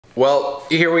Well,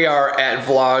 here we are at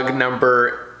vlog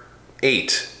number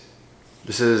 8.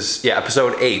 This is, yeah,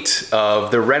 episode 8 of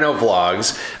the Reno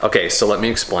vlogs. Okay, so let me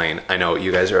explain. I know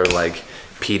you guys are like,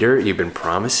 Peter, you've been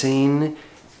promising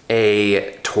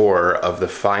a tour of the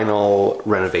final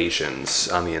renovations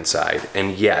on the inside.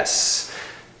 And yes,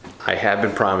 I have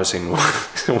been promising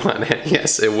one.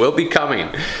 Yes, it will be coming.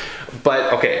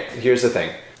 But okay, here's the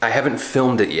thing. I haven't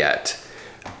filmed it yet.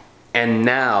 And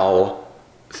now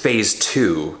phase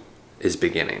 2 is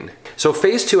beginning. So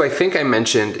phase 2, I think I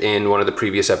mentioned in one of the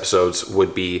previous episodes,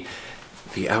 would be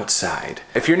the outside.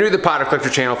 If you're new to the Potter Collector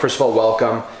channel, first of all,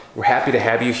 welcome. We're happy to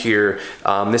have you here.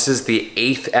 This is the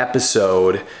 8th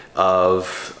episode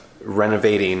of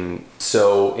renovating.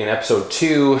 So in episode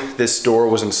 2, this door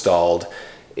was installed.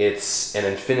 It's an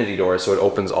infinity door, so it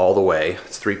opens all the way.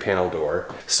 It's a 3-panel door.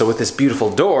 So with this beautiful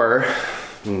door,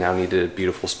 you now need a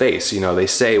beautiful space. You know, they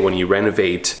say when you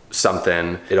renovate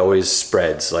something, it always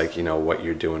spreads, like, you know, what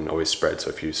you're doing always spreads. So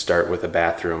if you start with a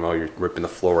bathroom, oh, you're ripping the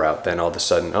floor out, then all of a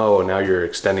sudden, oh, now you're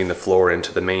extending the floor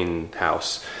into the main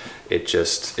house. It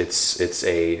just, it's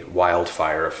a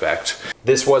wildfire effect.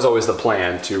 This was always the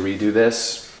plan, to redo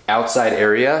this outside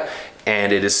area,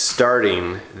 and it is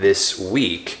starting this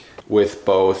week with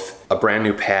both a brand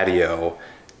new patio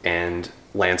and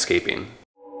landscaping.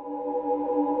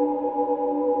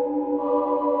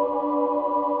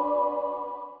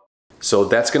 So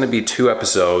that's gonna be 2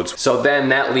 episodes. So then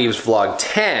that leaves vlog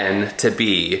 10 to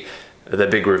be the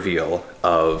big reveal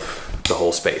of the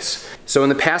whole space. So in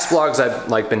the past vlogs,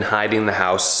 I've been hiding the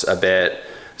house a bit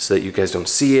so that you guys don't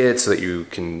see it, so that you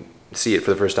can see it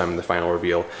for the first time in the final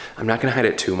reveal. I'm not gonna hide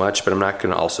it too much, but I'm not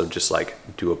gonna also just like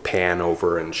do a pan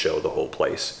over and show the whole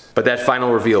place. But that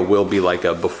final reveal will be like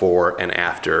a before and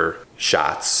after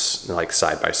shots, like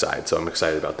side by side, so I'm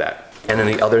excited about that. And then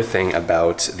the other thing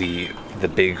about the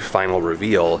big final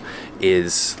reveal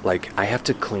is, like, I have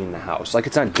to clean the house. Like,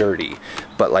 it's not dirty,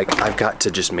 but like I've got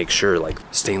to just make sure like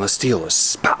stainless steel is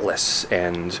spotless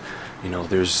and, you know,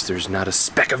 there's not a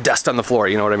speck of dust on the floor,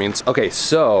 you know what I mean? Okay,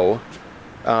 so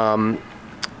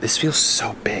this feels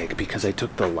so big because I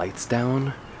took the lights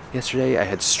down yesterday. I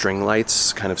had string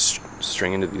lights kind of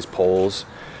stringing to these poles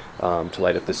to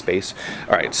light up the space.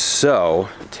 All right, so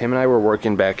Tim and I were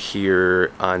working back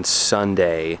here on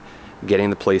Sunday, getting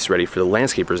the place ready for the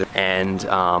landscapers. And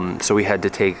so we had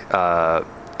to take a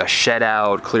shed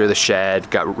out, clear the shed,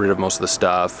 got rid of most of the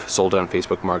stuff, sold it on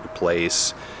Facebook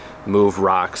Marketplace, move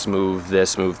rocks, move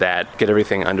this, move that, get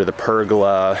everything under the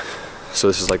pergola. So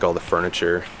this is like all the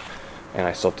furniture, and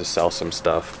I still have to sell some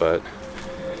stuff, but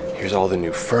here's all the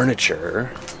new furniture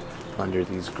under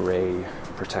these gray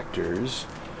protectors.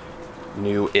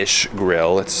 New-ish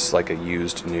grill. It's like a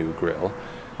used new grill.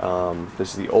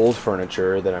 This is the old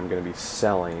furniture that I'm going to be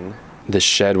selling. The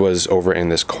shed was over in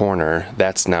this corner.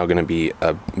 That's now going to be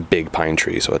a big pine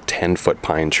tree, so a 10-foot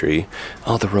pine tree.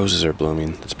 Oh, the roses are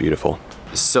blooming. That's beautiful.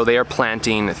 So they are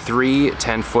planting 3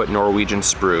 10-foot Norwegian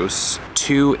spruce,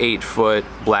 2 8-foot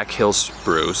Black Hill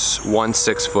spruce, 1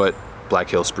 6-foot Black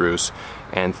Hill spruce,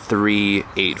 and 3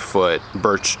 8-foot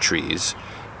birch trees.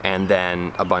 And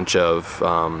then a bunch of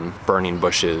burning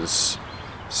bushes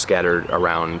scattered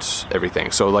around everything.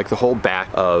 So like the whole back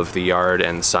of the yard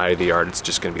and the side of the yard, it's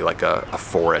just gonna be like a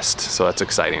forest. So that's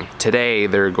exciting. Today,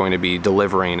 they're going to be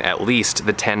delivering at least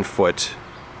the 10-foot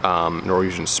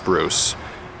Norwegian spruce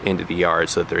into the yard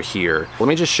so that they're here. Let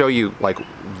me just show you like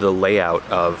the layout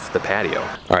of the patio.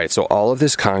 All right, so all of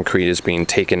this concrete is being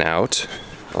taken out.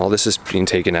 All this is being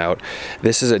taken out.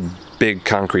 This is a big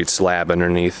concrete slab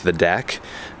underneath the deck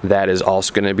that is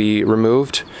also going to be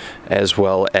removed, as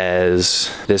well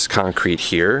as this concrete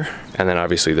here, and then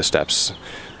obviously the steps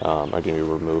are going to be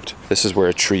removed. This is where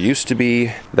a tree used to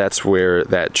be. That's where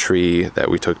that tree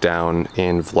that we took down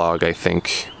in vlog, I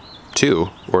think 2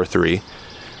 or 3,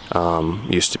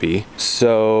 used to be.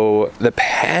 So the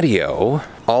patio,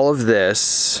 all of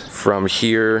this from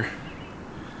here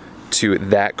to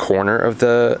that corner of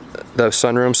the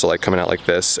sunroom, so like coming out like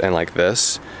this and like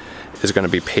this, is going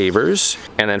to be pavers,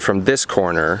 and then from this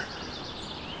corner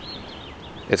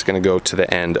it's going to go to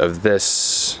the end of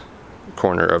this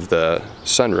corner of the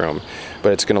sunroom,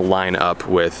 but it's going to line up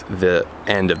with the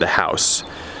end of the house.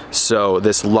 So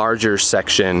this larger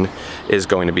section is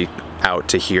going to be out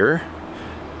to here,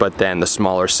 but then the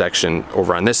smaller section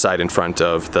over on this side in front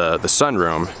of the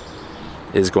sunroom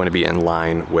is going to be in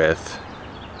line with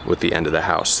the end of the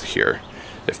house here,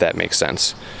 if that makes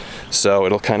sense. So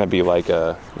it'll kind of be like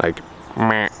a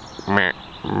meh,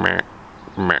 meh,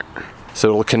 meh. So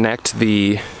it'll connect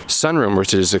the sunroom,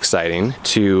 which is exciting,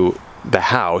 to the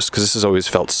house, because this has always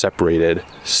felt separated.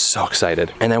 So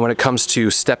excited. And then when it comes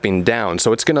to stepping down,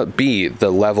 so it's gonna be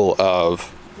the level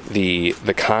of the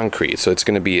concrete, so it's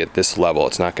going to be at this level.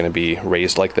 It's not going to be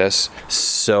raised like this.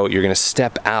 So you're going to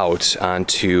step out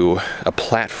onto a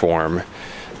platform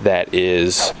that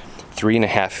is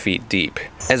 3.5 feet deep,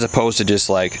 as opposed to just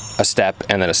like a step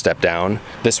and then a step down.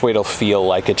 This way it'll feel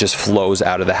like it just flows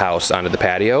out of the house onto the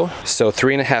patio. So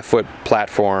 3.5 foot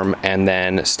platform, and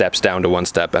then steps down to 1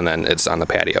 step, and then it's on the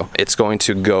patio. It's going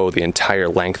to go the entire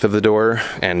length of the door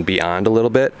and beyond a little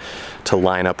bit to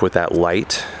line up with that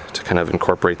light, to kind of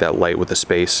incorporate that light with the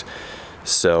space.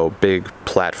 So big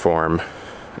platform,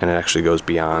 and it actually goes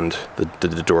beyond the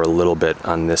door a little bit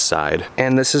on this side.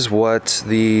 And this is what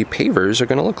the pavers are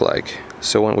gonna look like.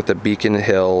 So went with the Beacon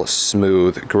Hill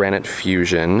Smooth Granite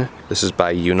Fusion. This is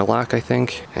by Unilock, I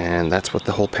think. And that's what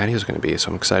the whole patio is gonna be. So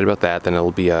I'm excited about that. Then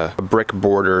it'll be a brick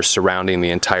border surrounding the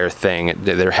entire thing.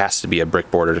 There has to be a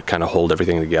brick border to kind of hold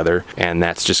everything together. And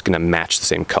that's just gonna match the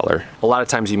same color. A lot of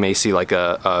times you may see like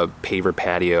a paver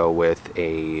patio with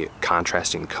a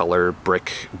contrasting color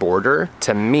brick border.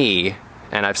 To me,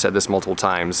 and I've said this multiple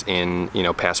times in, you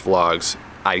know, past vlogs,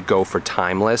 I go for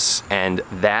timeless, and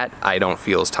that I don't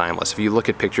feel is timeless. If you look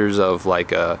at pictures of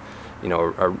like a, you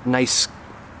know, a nice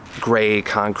gray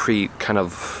concrete kind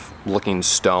of looking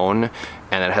stone,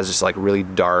 and it has this like really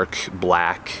dark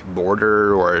black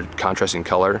border or contrasting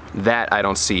color, that I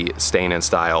don't see staying in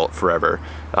style forever.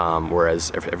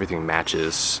 Whereas if everything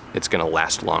matches, it's gonna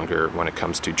last longer when it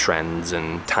comes to trends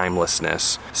and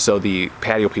timelessness. So the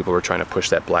patio people were trying to push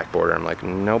that black border. I'm like,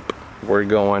 nope, we're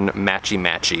going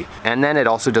matchy-matchy. And then it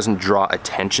also doesn't draw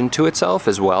attention to itself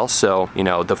as well. So, you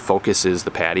know, the focus is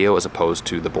the patio as opposed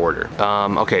to the border.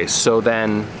 Okay, so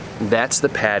then that's the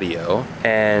patio.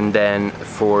 And then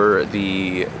for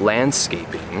the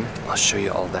landscaping, I'll show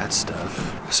you all that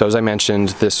stuff. So as I mentioned,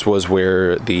 this was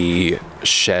where the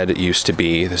shed used to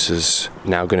be. This is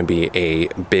now gonna be a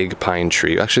big pine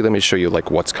tree. Actually, let me show you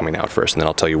like what's coming out first, and then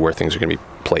I'll tell you where things are gonna be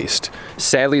placed.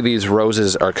 Sadly, these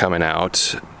roses are coming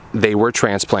out. They were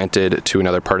transplanted to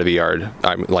another part of the yard.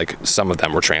 Like some of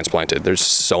them were transplanted. There's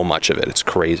so much of it, it's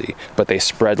crazy. But they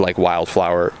spread like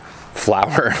wildflower.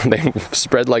 They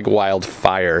spread like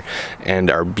wildfire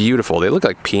and are beautiful. They look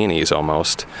like peonies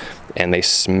almost, and they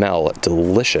smell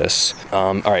delicious.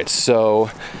 All right, so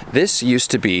this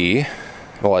used to be,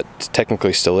 well, it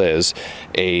technically still is,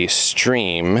 a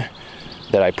stream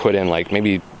that I put in like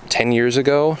maybe 10 years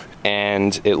ago,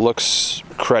 and it looks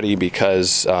cruddy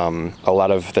because a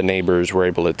lot of the neighbors were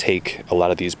able to take a lot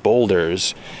of these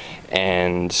boulders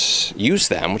and use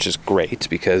them, which is great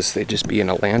because they'd just be in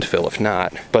a landfill if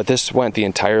not. But this went the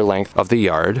entire length of the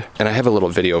yard, and I have a little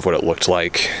video of what it looked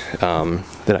like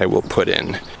that I will put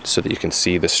in so that you can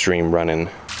see the stream running.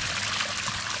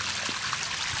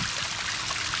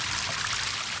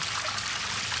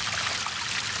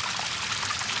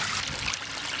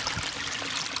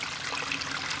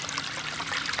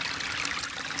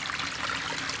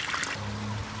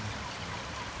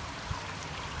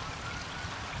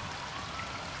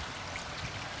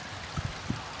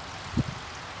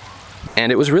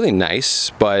 And it was really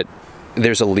nice, but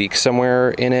there's a leak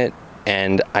somewhere in it,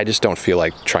 and I just don't feel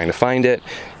like trying to find it.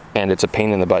 And it's a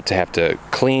pain in the butt to have to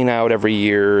clean out every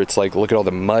year. It's like, look at all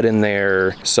the mud in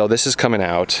there. So this is coming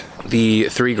out. The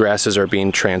 3 grasses are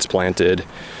being transplanted.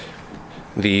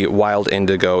 The wild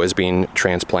indigo is being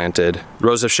transplanted.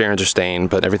 Rose of Sharon's are staying,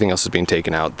 but everything else is being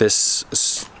taken out. This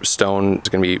stone is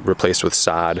gonna be replaced with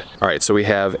sod. All right, so we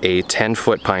have a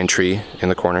 10-foot pine tree in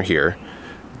the corner here,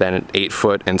 then an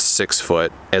 8-foot and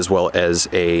 6-foot, as well as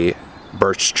a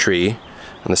birch tree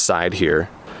on the side here.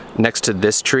 Next to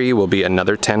this tree will be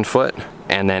another 10-foot,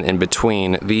 and then in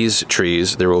between these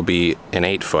trees there will be an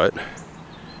 8-foot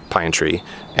pine tree,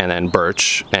 and then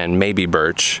birch, and maybe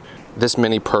birch. This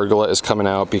mini pergola is coming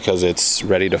out because it's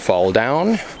ready to fall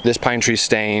down. This pine tree is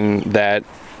staying, that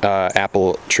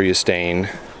apple tree is staying.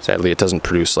 Sadly, it doesn't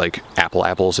produce like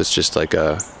apples, it's just like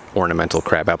a ornamental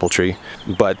crabapple tree.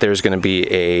 But there's gonna be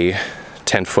a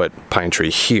 10-foot pine tree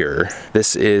here.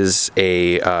 This is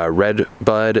a red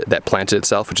bud that planted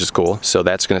itself, which is cool. So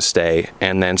that's gonna stay.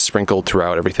 And then sprinkled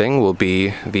throughout everything will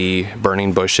be the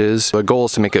burning bushes. The goal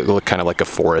is to make it look kind of like a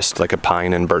forest, like a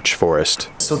pine and birch forest.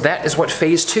 So that is what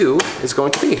phase 2 is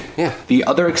going to be. Yeah. The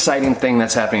other exciting thing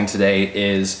that's happening today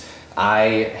is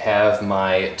I have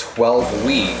my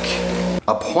 12-week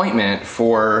appointment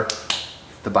for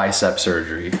the bicep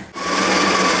surgery.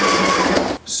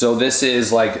 So this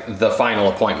is like the final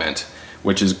appointment,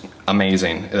 which is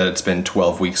amazing that it's been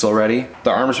 12 weeks already. The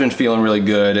arm's been feeling really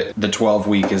good. The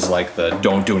 12-week is like the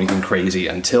don't do anything crazy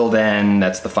until then.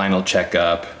 That's the final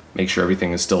checkup. make sure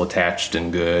everything is still attached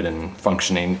and good and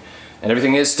functioning. And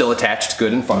everything is still attached,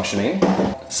 good and functioning.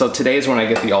 So today is when I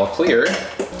get the all clear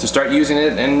to start using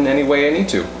it in any way I need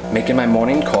to. Making my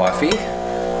morning coffee.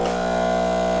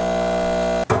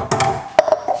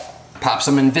 Pop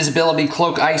some invisibility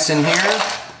cloak ice in here.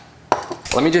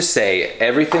 Let me just say,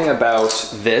 everything about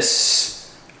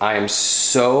this, I am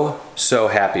so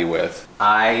happy with.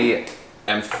 I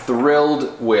am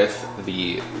thrilled with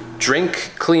the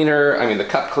drink cleaner, the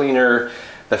cup cleaner,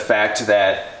 the fact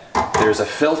that there's a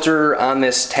filter on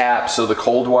this tap, so the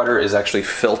cold water is actually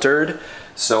filtered,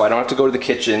 so I don't have to go to the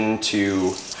kitchen to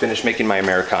finish making my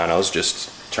Americanos,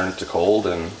 just turn it to cold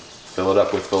and fill it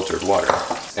up with filtered water.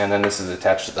 And then this is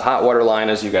attached to the hot water line,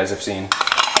 as you guys have seen,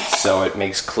 so it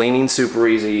makes cleaning super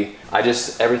easy.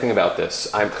 Everything about this,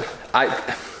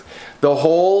 the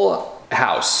whole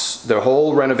house, the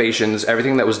whole renovations,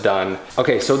 everything that was done.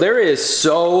 Okay, so there is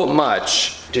so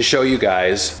much to show you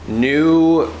guys.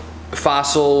 New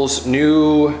fossils,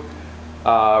 new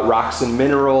rocks and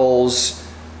minerals.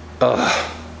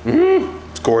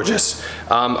 It's gorgeous.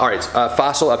 All right,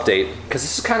 fossil update, because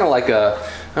this is kind of like a,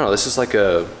 I don't know, this is like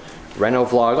a reno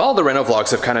vlog. All the reno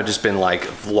vlogs have kind of just been like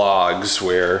vlogs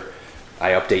where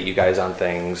I update you guys on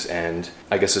things, and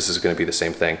I guess this is gonna be the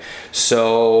same thing.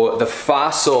 So the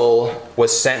fossil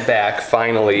was sent back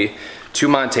finally to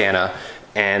Montana,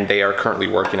 and they are currently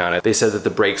working on it. They said that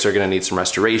the brakes are gonna need some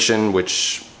restoration,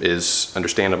 which is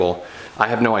understandable. I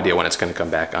have no idea when it's gonna come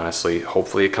back, honestly.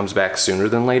 Hopefully it comes back sooner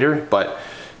than later, but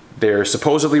they're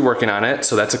supposedly working on it,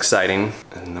 so that's exciting.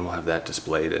 And then we'll have that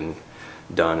displayed and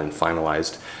done and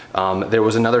finalized. There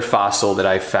was another fossil that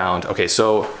I found. Okay,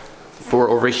 so for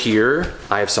over here,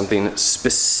 I have something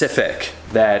specific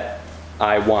that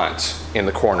I want in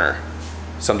the corner.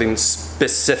 Something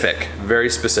specific, very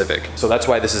specific. So that's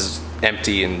why this is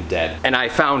empty and dead. And I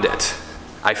found it.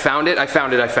 I found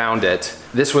it.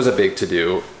 This was a big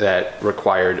to-do that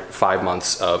required 5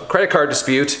 months of credit card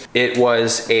dispute. It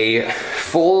was a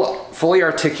fully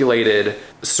articulated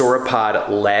sauropod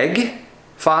leg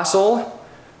fossil.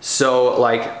 So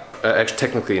like, actually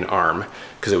technically an arm,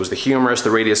 because it was the humerus, the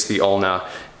radius, the ulna,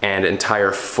 and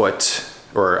entire foot,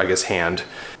 or I guess hand,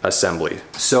 assembly.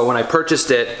 So when I purchased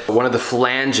it, one of the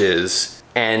flanges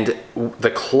and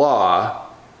the claw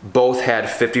both had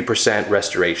 50%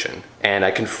 restoration. And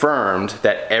I confirmed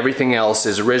that everyththing else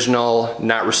is original,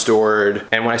 not restored.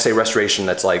 And when I say restoration,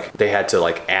 that's like, they had to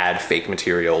like add fake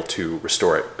material to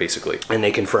restore it, basically. And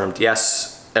they confirmed,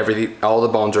 yes, all the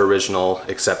bones are original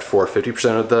except for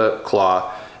 50% of the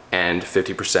claw and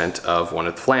 50% of one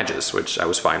of the flanges, which I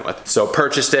was fine with. So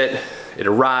purchased it, it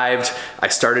arrived, I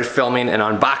started filming an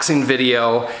unboxing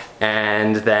video,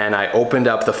 and then I opened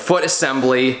up the foot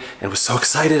assembly and was so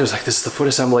excited. I was like, this is the foot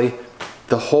assembly.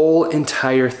 The whole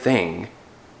entire thing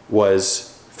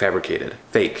was fabricated,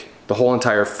 fake. The whole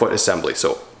entire foot assembly.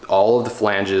 So all of the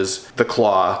flanges, the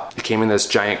claw, it came in this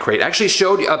giant crate. I actually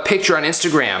showed a picture on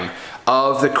Instagram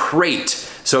of the crate.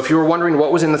 So if you were wondering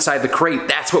what was inside the crate,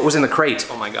 that's what was in the crate.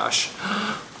 Oh my gosh.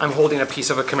 I'm holding a piece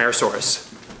of a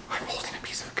Camarasaurus. I'm holding a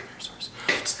piece of a Camarasaurus.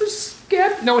 It's the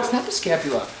scap, no, it's not the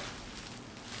scapula.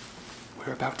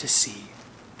 We're about to see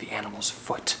the animal's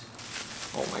foot.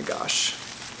 Oh my gosh.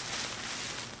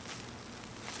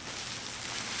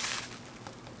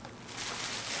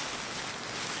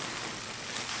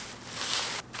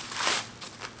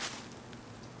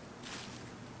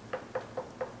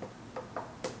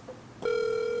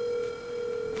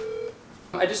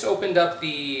 I just opened up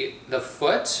the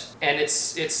foot, and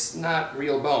it's not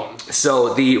real bone.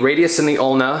 So the radius and the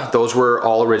ulna, those were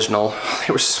all original.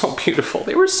 They were so beautiful.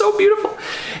 They were so beautiful.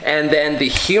 And then the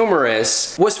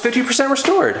humerus was 50%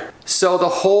 restored. So the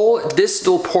whole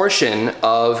distal portion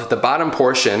of the bottom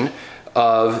portion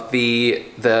of the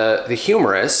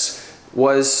humerus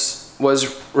was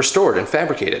restored and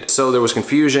fabricated. So there was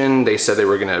confusion. They said they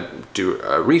were gonna do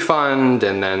a refund,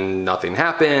 and then nothing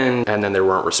happened, and then there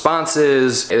weren't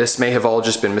responses. This may have all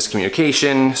just been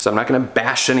miscommunication, so I'm not gonna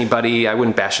bash anybody. I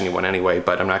wouldn't bash anyone anyway,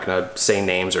 but I'm not gonna say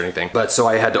names or anything. But so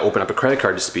I had to open up a credit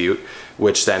card dispute,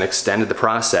 which then extended the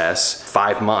process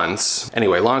 5 months.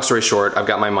 Anyway, long story short, I've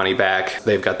got my money back.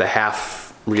 They've got the half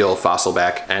real fossil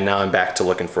back, and now I'm back to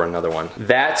looking for another one.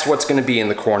 That's what's gonna be in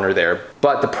the corner there.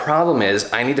 But the problem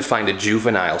is I need to find a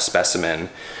juvenile specimen,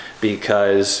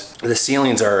 because the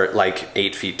ceilings are like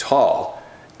 8 feet tall,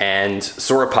 and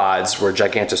sauropods were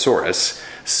Gigantosaurus.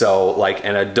 So like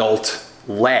an adult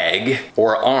leg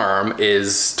or arm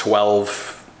is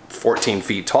 12, 14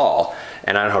 feet tall,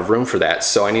 and I don't have room for that.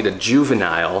 So I need a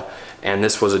juvenile, and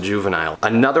this was a juvenile.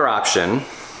 Another option,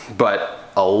 but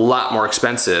a lot more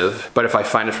expensive, but if I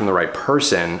find it from the right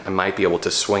person, I might be able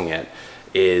to swing it,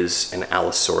 is an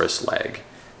Allosaurus leg,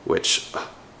 which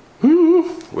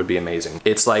would be amazing.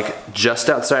 It's like just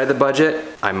outside the budget.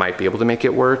 I might be able to make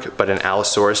it work, but an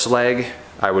Allosaurus leg,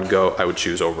 I would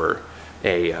choose over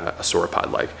a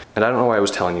sauropod leg. And I don't know why I was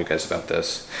telling you guys about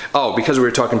this. Oh, because we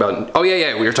were talking about, oh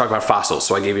yeah, we were talking about fossils.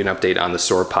 So I gave you an update on the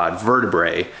sauropod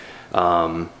vertebrae,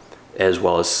 as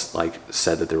well as like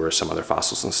said that there were some other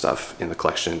fossils and stuff in the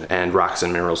collection, and rocks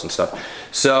and minerals and stuff.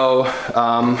 So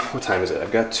what time is it?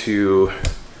 I've got to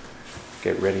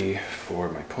get ready for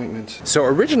my appointment. So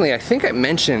originally I think I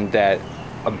mentioned that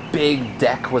a big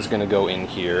deck was gonna go in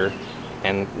here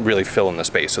and really fill in the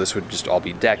space. So this would just all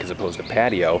be deck as opposed to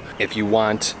patio. If you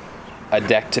want a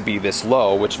deck to be this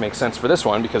low, which makes sense for this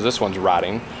one because this one's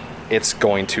rotting, it's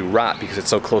going to rot because it's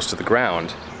so close to the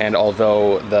ground. And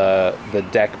although the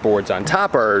deck boards on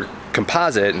top are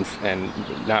composite and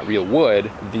not real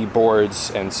wood, the boards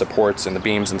and supports and the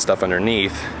beams and stuff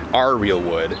underneath are real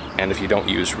wood. And if you don't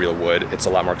use real wood, it's a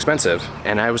lot more expensive.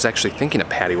 And I was actually thinking a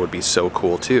patio would be so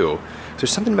cool too.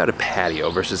 There's something about a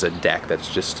patio versus a deck that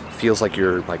just feels like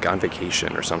you're like on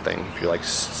vacation or something. If you're like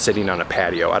sitting on a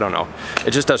patio, I don't know.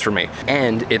 It just does for me.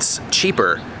 And it's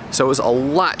cheaper. So it was a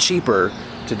lot cheaper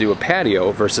to do a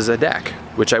patio versus a deck,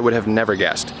 which I would have never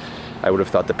guessed. I would have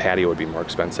thought the patio would be more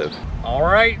expensive. All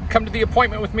right, come to the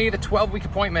appointment with me, the 12-week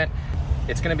appointment.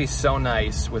 It's gonna be so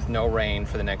nice with no rain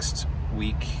for the next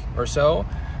week or so.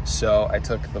 So I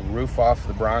took the roof off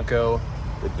the Bronco,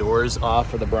 the doors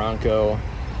off of the Bronco.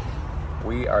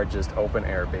 We are just open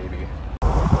air, baby.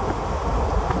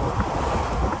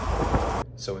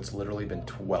 So it's literally been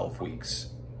 12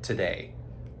 weeks today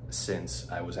since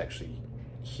I was actually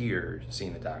here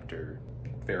seeing the doctor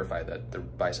verify that the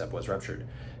bicep was ruptured.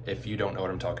 If you don't know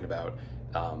what I'm talking about,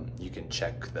 you can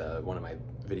check one of my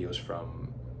videos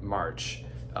from March.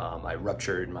 I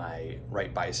ruptured my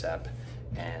right bicep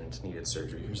and needed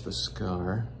surgery. Here's the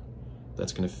scar.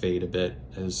 That's gonna fade a bit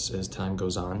as time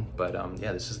goes on. But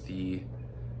yeah, this is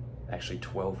actually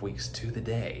 12 weeks to the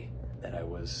day that I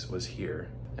was here,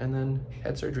 and then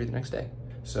had surgery the next day.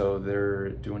 So they're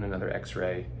doing another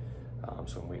x-ray.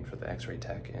 So I'm waiting for the x-ray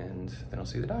tech, and then I'll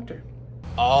see the doctor.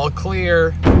 All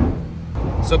clear.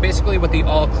 So basically what the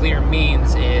all clear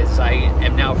means is I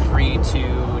am now free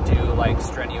to do like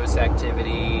strenuous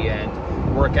activity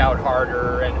and work out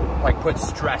harder and like put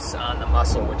stress on the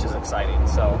muscle, which is exciting.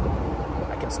 So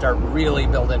I can start really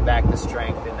building back the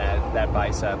strength in that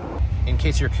bicep. In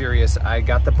case you're curious, I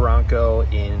got the Bronco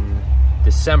in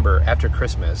December after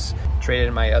Christmas, traded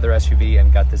in my other SUV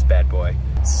and got this bad boy.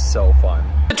 It's so fun.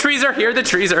 The trees are here, the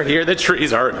trees are here, the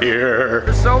trees are here.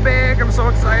 They're so big, I'm so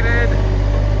excited.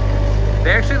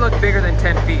 They actually look bigger than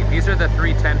 10 feet. These are the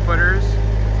 3 10-footers,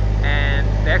 and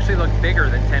they actually look bigger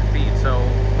than 10 feet, so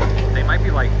they might be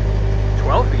like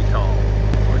 12 feet tall.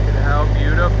 Look at how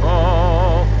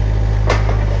beautiful.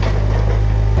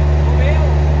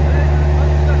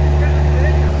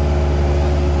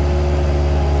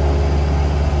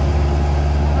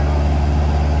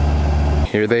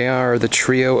 Here they are, the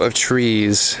trio of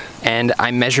trees. And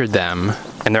I measured them,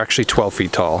 and they're actually 12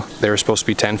 feet tall. They were supposed to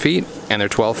be 10 feet, and they're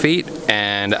 12 feet,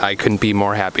 and I couldn't be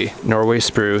more happy. Norway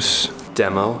spruce.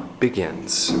 Demo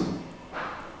begins.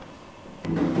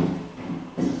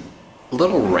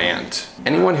 Little rant.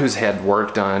 Anyone who's had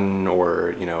work done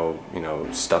or, you know,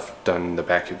 stuff done in the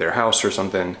back of their house or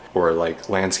something, or like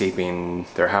landscaping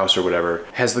their house or whatever,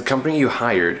 has the company you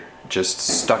hired just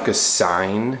stuck a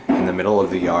sign in the middle of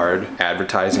the yard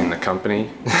advertising the company?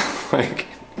 Like,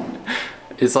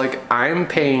 it's like, I'm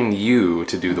paying you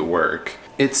to do the work.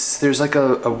 There's like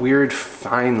a weird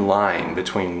fine line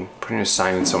between putting a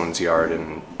sign in someone's yard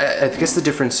and, I guess the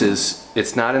difference is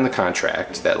it's not in the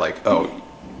contract that like, oh,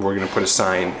 we're gonna put a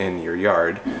sign in your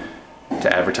yard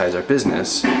to advertise our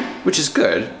business, which is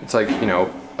good. It's like, you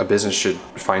know, a business should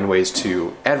find ways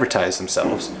to advertise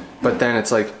themselves. But then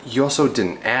it's like, you also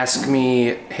didn't ask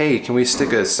me, hey, can we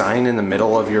stick a sign in the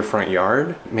middle of your front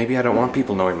yard? Maybe I don't want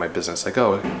people knowing my business. Like,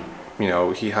 oh, you know,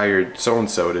 he hired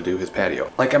so-and-so to do his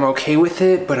patio. Like, I'm okay with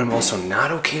it, but I'm also not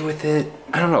okay with it.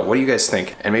 I don't know, what do you guys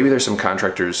think? And maybe there's some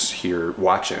contractors here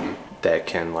watching that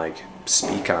can like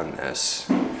speak on this.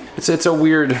 It's a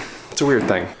weird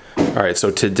thing. All right, so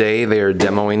today they are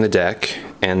demoing the deck,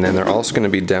 and then they're also gonna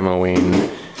be demoing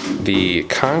the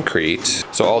concrete.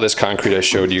 So all this concrete I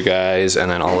showed you guys, and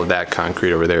then all of that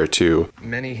concrete over there too.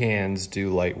 Many hands do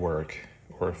light work,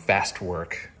 or fast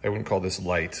work. I wouldn't call this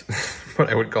light, but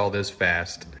I would call this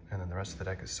fast. And then the rest of the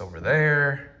deck is over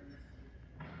there.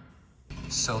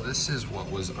 So this is what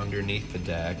was underneath the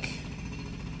deck,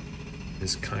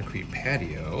 this concrete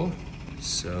patio.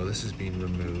 So this is being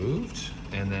removed.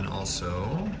 And then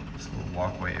also this little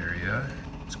walkway area.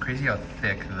 It's crazy how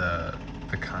thick the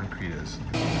concrete is.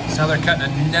 So now they're cutting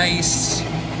a nice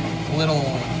little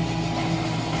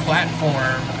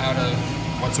platform out of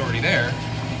what's already there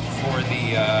for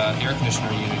the air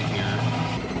conditioner unit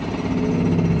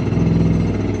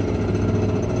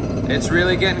here. It's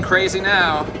really getting crazy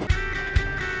now.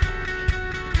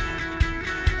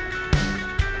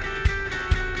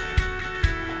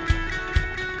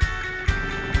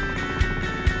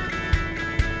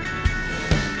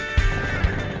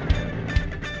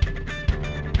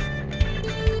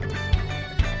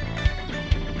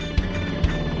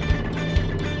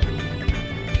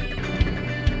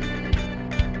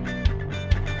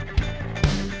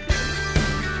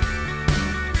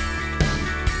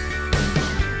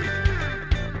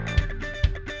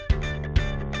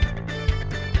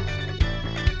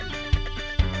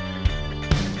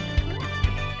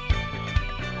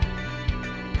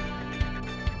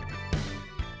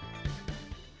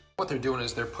 What they're doing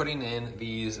is they're putting in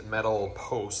these metal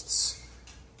posts,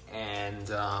 and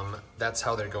that's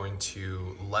how they're going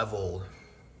to level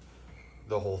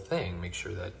the whole thing, make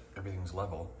sure that everything's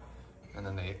level. And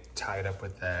then they tie it up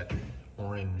with that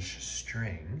orange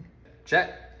string.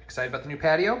 Jet, excited about the new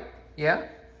patio? Yeah?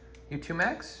 You too,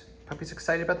 Max? Puppy's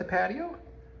excited about the patio?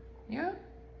 Yeah?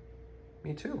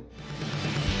 Me too.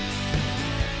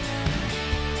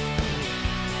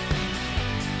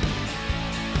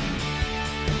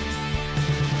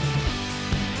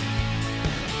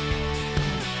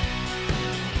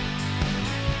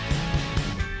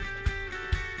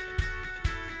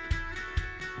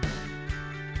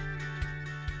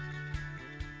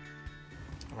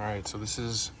 All right, so this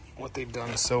is what they've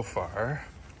done so far.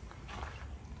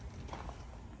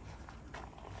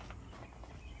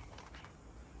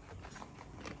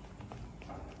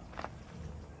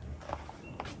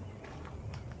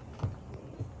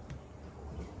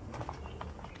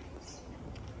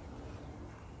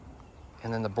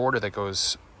 And then the border that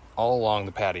goes all along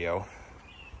the patio,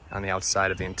 on the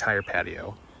outside of the entire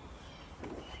patio,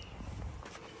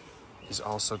 is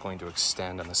also going to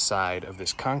extend on the side of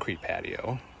this concrete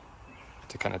patio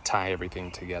to kind of tie everything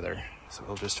together. So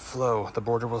it'll just flow, the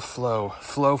border will flow.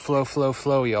 Flow, flow, flow,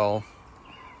 flow, y'all.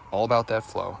 All about that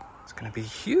flow. It's gonna be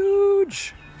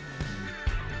huge.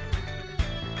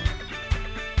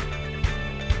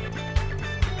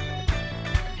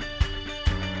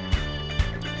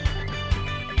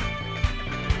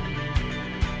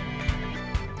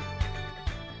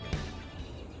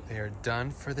 They are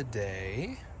done for the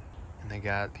day. And they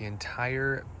got the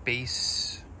entire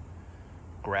base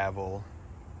gravel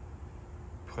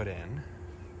put in.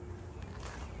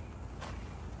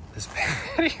 This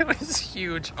patio is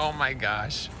huge. Oh my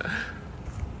gosh.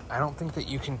 I don't think that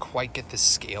you can quite get the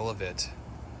scale of it.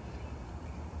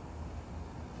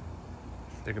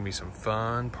 There can be some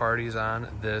fun parties on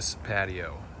this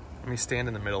patio. Let me stand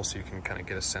in the middle so you can kind of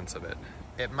get a sense of it.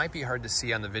 It might be hard to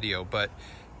see on the video, but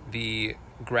the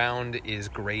ground is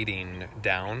grading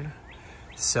down.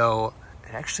 So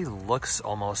it actually looks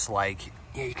almost like,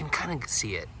 yeah, you can kind of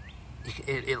see it.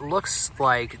 It looks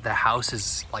like the house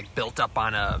is like built up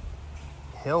on a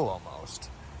hill almost,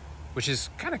 which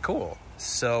is kind of cool.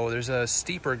 So there's a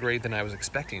steeper grade than I was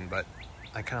expecting, but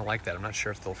I kind of like that. I'm not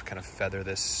sure if they'll kind of feather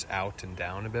this out and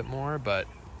down a bit more, but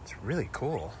it's really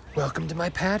cool. Welcome to my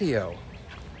patio.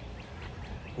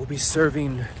 We'll be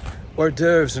serving hors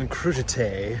d'oeuvres and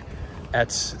crudités at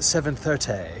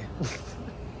 7:30.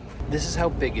 This is how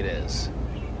big it is.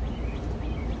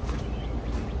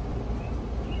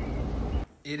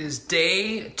 It is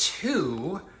day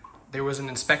 2. There was an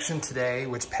inspection today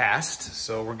which passed,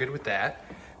 so we're good with that.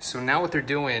 So now what they're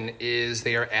doing is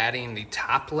they are adding the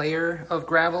top layer of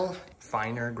gravel,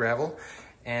 finer gravel.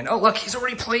 And oh look, he's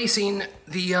already placing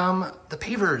the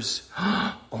pavers.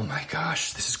 Oh my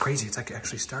gosh, this is crazy. It's like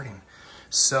actually starting.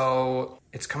 So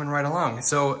it's coming right along.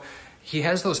 So he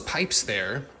has those pipes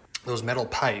there, those metal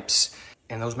pipes,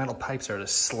 and those metal pipes are at a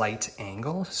slight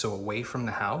angle, so away from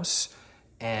the house.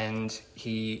 And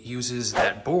he uses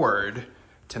that board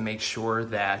to make sure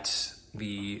that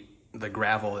the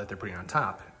gravel that they're putting on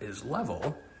top is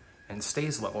level and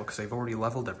stays level, because they've already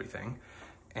leveled everything.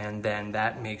 And then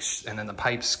that makes, and then the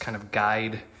pipes kind of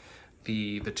guide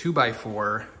the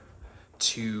 2x4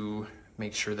 to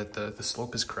make sure that the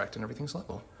slope is correct and everything's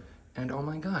level. And oh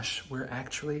my gosh, we're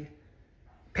actually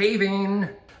paving.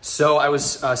 So I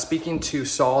was speaking to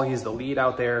Saul, he's the lead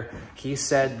out there. He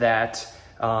said that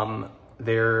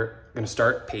they're gonna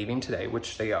start paving today,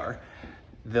 which they are.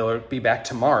 They'll be back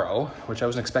tomorrow, which I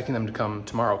wasn't expecting them to come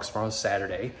tomorrow because tomorrow's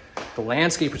Saturday. The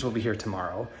landscapers will be here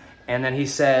tomorrow. And then he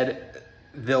said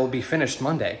they'll be finished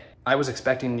Monday. I was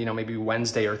expecting, you know, maybe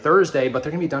Wednesday or Thursday, but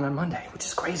they're gonna be done on Monday, which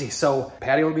is crazy. So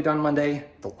patio will be done Monday.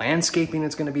 The landscaping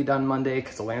is gonna be done Monday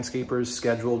because the landscaper is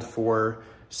scheduled for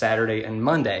Saturday and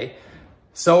Monday.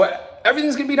 So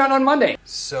everything's gonna be done on Monday.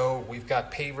 So we've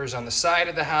got pavers on the side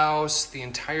of the house. The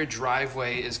entire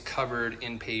driveway is covered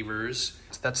in pavers.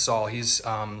 So that's Saul. He's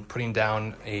putting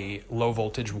down a low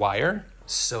voltage wire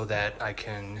so that I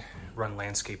can run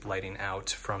landscape lighting out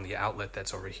from the outlet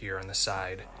that's over here on the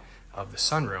side of the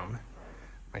sunroom.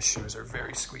 My shoes are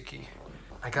very squeaky.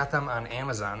 I got them on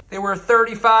Amazon. They were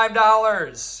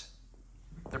 $35.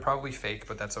 They're probably fake,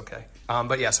 but that's okay.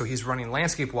 But yeah, so he's running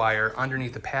landscape wire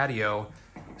underneath the patio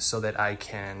so that I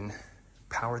can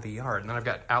power the yard. And then I've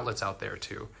got outlets out there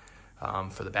too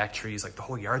for the back trees. Like the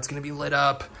whole yard's gonna be lit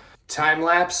up. Time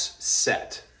lapse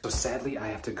set. So sadly, I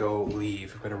have to go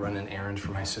leave. I'm gonna run an errand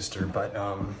for my sister, but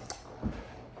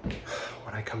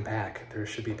when I come back, there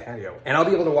should be patio. And I'll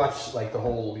be able to watch like the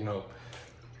whole, you know,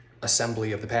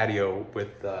 assembly of the patio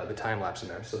with the time lapse in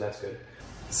there, so that's good.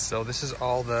 So this is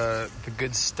all the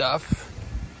good stuff.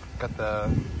 Got the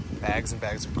bags and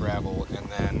bags of gravel, and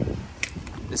then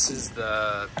this is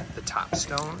the top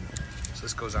stone. So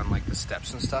this goes on like the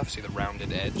steps and stuff, see the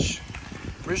rounded edge.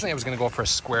 Originally I was gonna go for a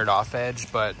squared off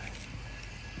edge, but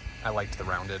I liked the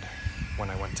rounded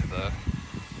when I went to the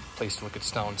place to look at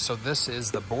stone. So this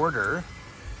is the border.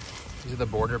 These are the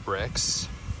border bricks.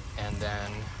 And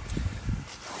then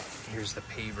here's the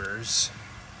pavers.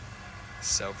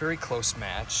 So very close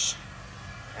match.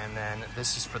 And then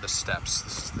this is for the steps.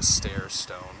 This is the stair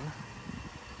stone.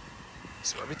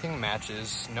 So everything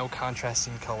matches, no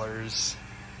contrasting colors,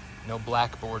 no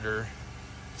black border.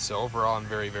 So overall, I'm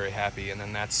very, very happy. And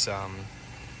then that's the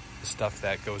stuff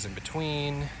that goes in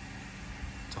between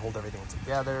to hold everything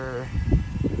together.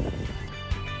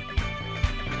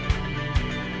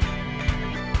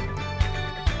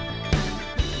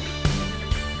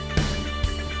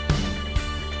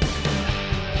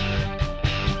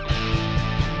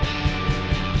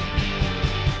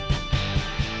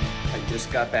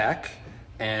 Got back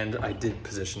and I did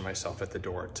position myself at the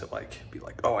door to be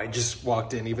like, oh, I just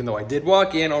walked in, even though I did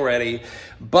walk in already,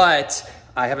 but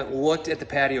I haven't looked at the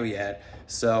patio yet.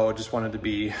 So I just wanted to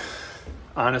be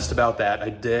honest about that. I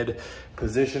did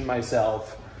position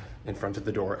myself in front of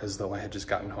the door as though I had just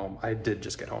gotten home. I did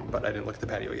just get home, but I didn't look at the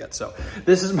patio yet. So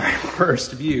this is my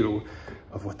first view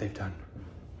of what they've done.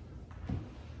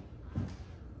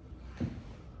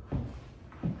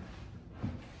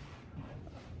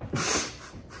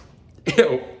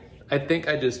 Ew, I think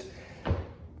I just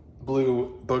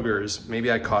blew boogers. Maybe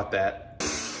I caught that.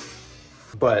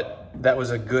 But that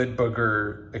was a good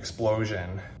booger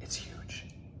explosion. It's huge.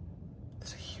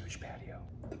 It's a huge patio.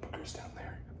 The booger's down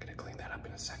there. I'm gonna clean that up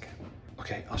in a second.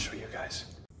 Okay, I'll show you guys.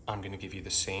 I'm gonna give you the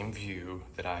same view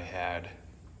that I had.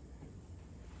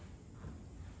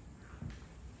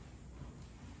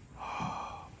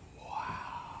 Oh,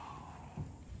 wow.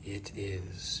 It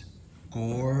is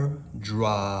gorgeous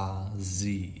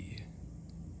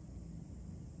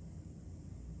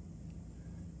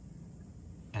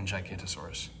and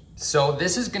Gigantosaurus. So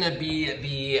this is gonna be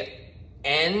the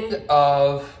end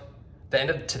of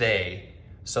today.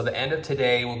 So the end of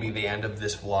today will be the end of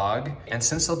this vlog. And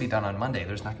since they'll be done on Monday,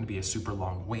 there's not gonna be a super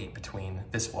long wait between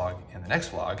this vlog and the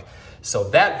next vlog. So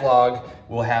that vlog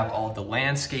will have all of the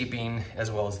landscaping as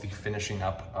well as the finishing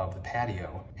up of the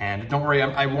patio. And don't worry,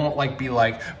 I won't be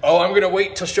like, oh, I'm gonna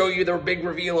wait to show you the big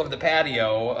reveal of the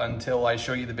patio until I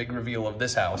show you the big reveal of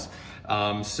this house.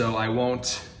 So I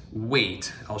won't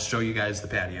wait. I'll show you guys the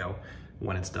patio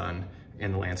when it's done.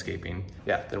 And the landscaping.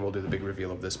 Yeah, then we'll do the big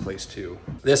reveal of this place too.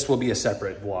 This will be a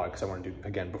separate vlog because I want to do,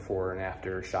 again, before and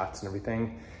after shots and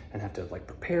everything, and have to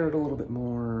prepare it a little bit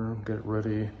more, get it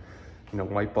ready,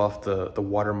 wipe off the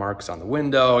watermarks on the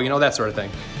window, that sort of thing.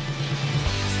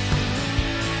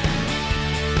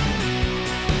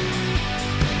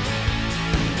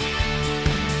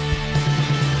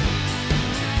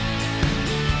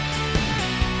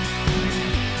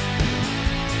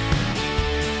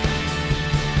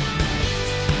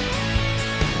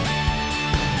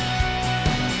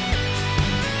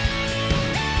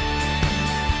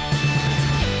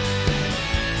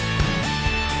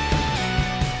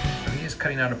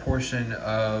 Cutting out a portion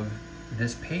of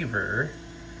this paver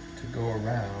to go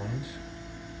around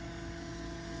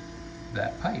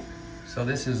that pipe. So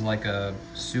this is like a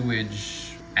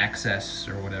sewage access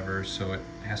or whatever, so it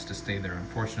has to stay there,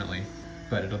 unfortunately,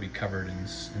 but it'll be covered in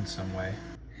some way.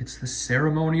 It's the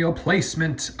ceremonial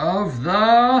placement of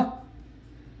the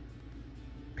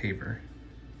paver.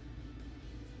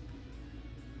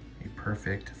 A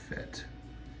perfect fit.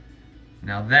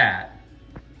 Now that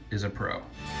is a pro.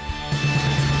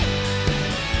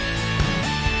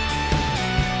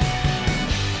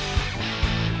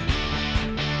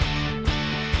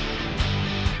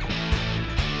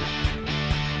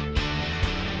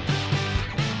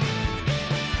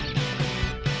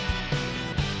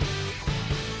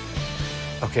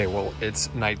 Okay, well,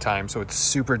 it's nighttime, so it's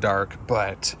super dark,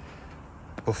 but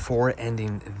before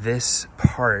ending this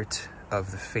part of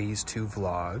the phase 2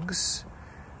 vlogs,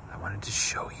 I wanted to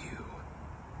show you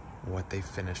what they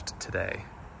finished today.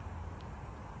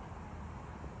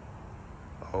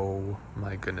 Oh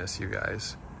my goodness, you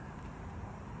guys.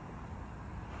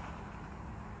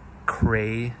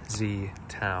 Crazy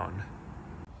town.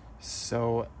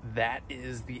 So that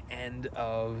is the end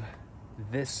of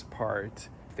this part.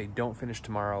 If they don't finish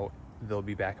tomorrow, they'll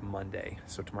be back Monday.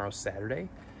 So tomorrow's Saturday.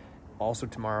 Also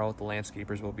tomorrow, the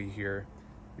landscapers will be here,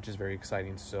 which is very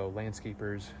exciting. So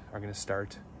landscapers are gonna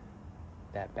start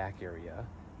that back area,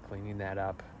 cleaning that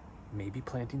up, maybe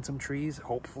planting some trees,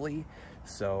 hopefully.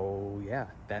 So yeah,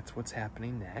 that's what's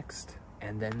happening next.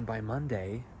 And then by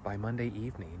Monday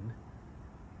evening,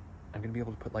 I'm gonna be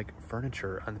able to put like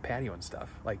furniture on the patio and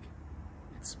stuff. Like,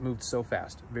 it's moved so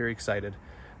fast. Very excited.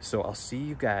 So I'll see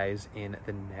you guys in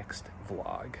the next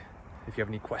vlog. If you have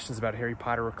any questions about Harry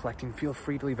Potter or collecting, feel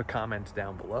free to leave a comment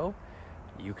down below.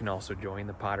 You can also join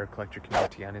the Potter Collector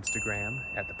community on Instagram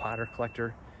at the Potter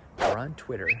Collector, or on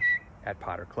Twitter at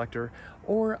Potter Collector,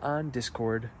 or on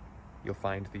Discord. You'll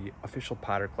find the official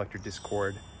Potter Collector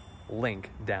Discord link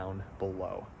down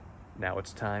below. Now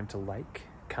it's time to like,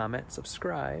 comment,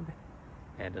 subscribe,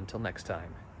 and until next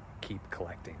time, keep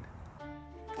collecting.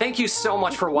 Thank you so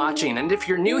much for watching, and if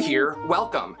you're new here,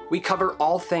 welcome. We cover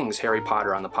all things Harry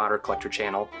Potter on the Potter Collector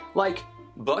channel, like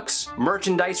books,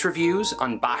 merchandise reviews,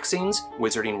 unboxings,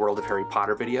 Wizarding World of Harry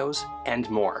Potter videos, and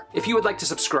more. If you would like to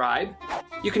subscribe,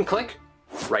 you can click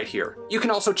right here. You can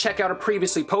also check out a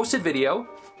previously posted video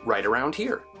right around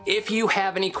here. If you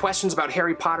have any questions about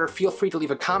Harry Potter, feel free to leave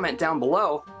a comment down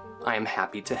below. I am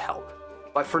happy to help.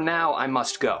 But for now, I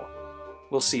must go.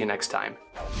 We'll see you next time.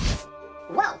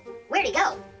 Whoa, where'd he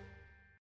go?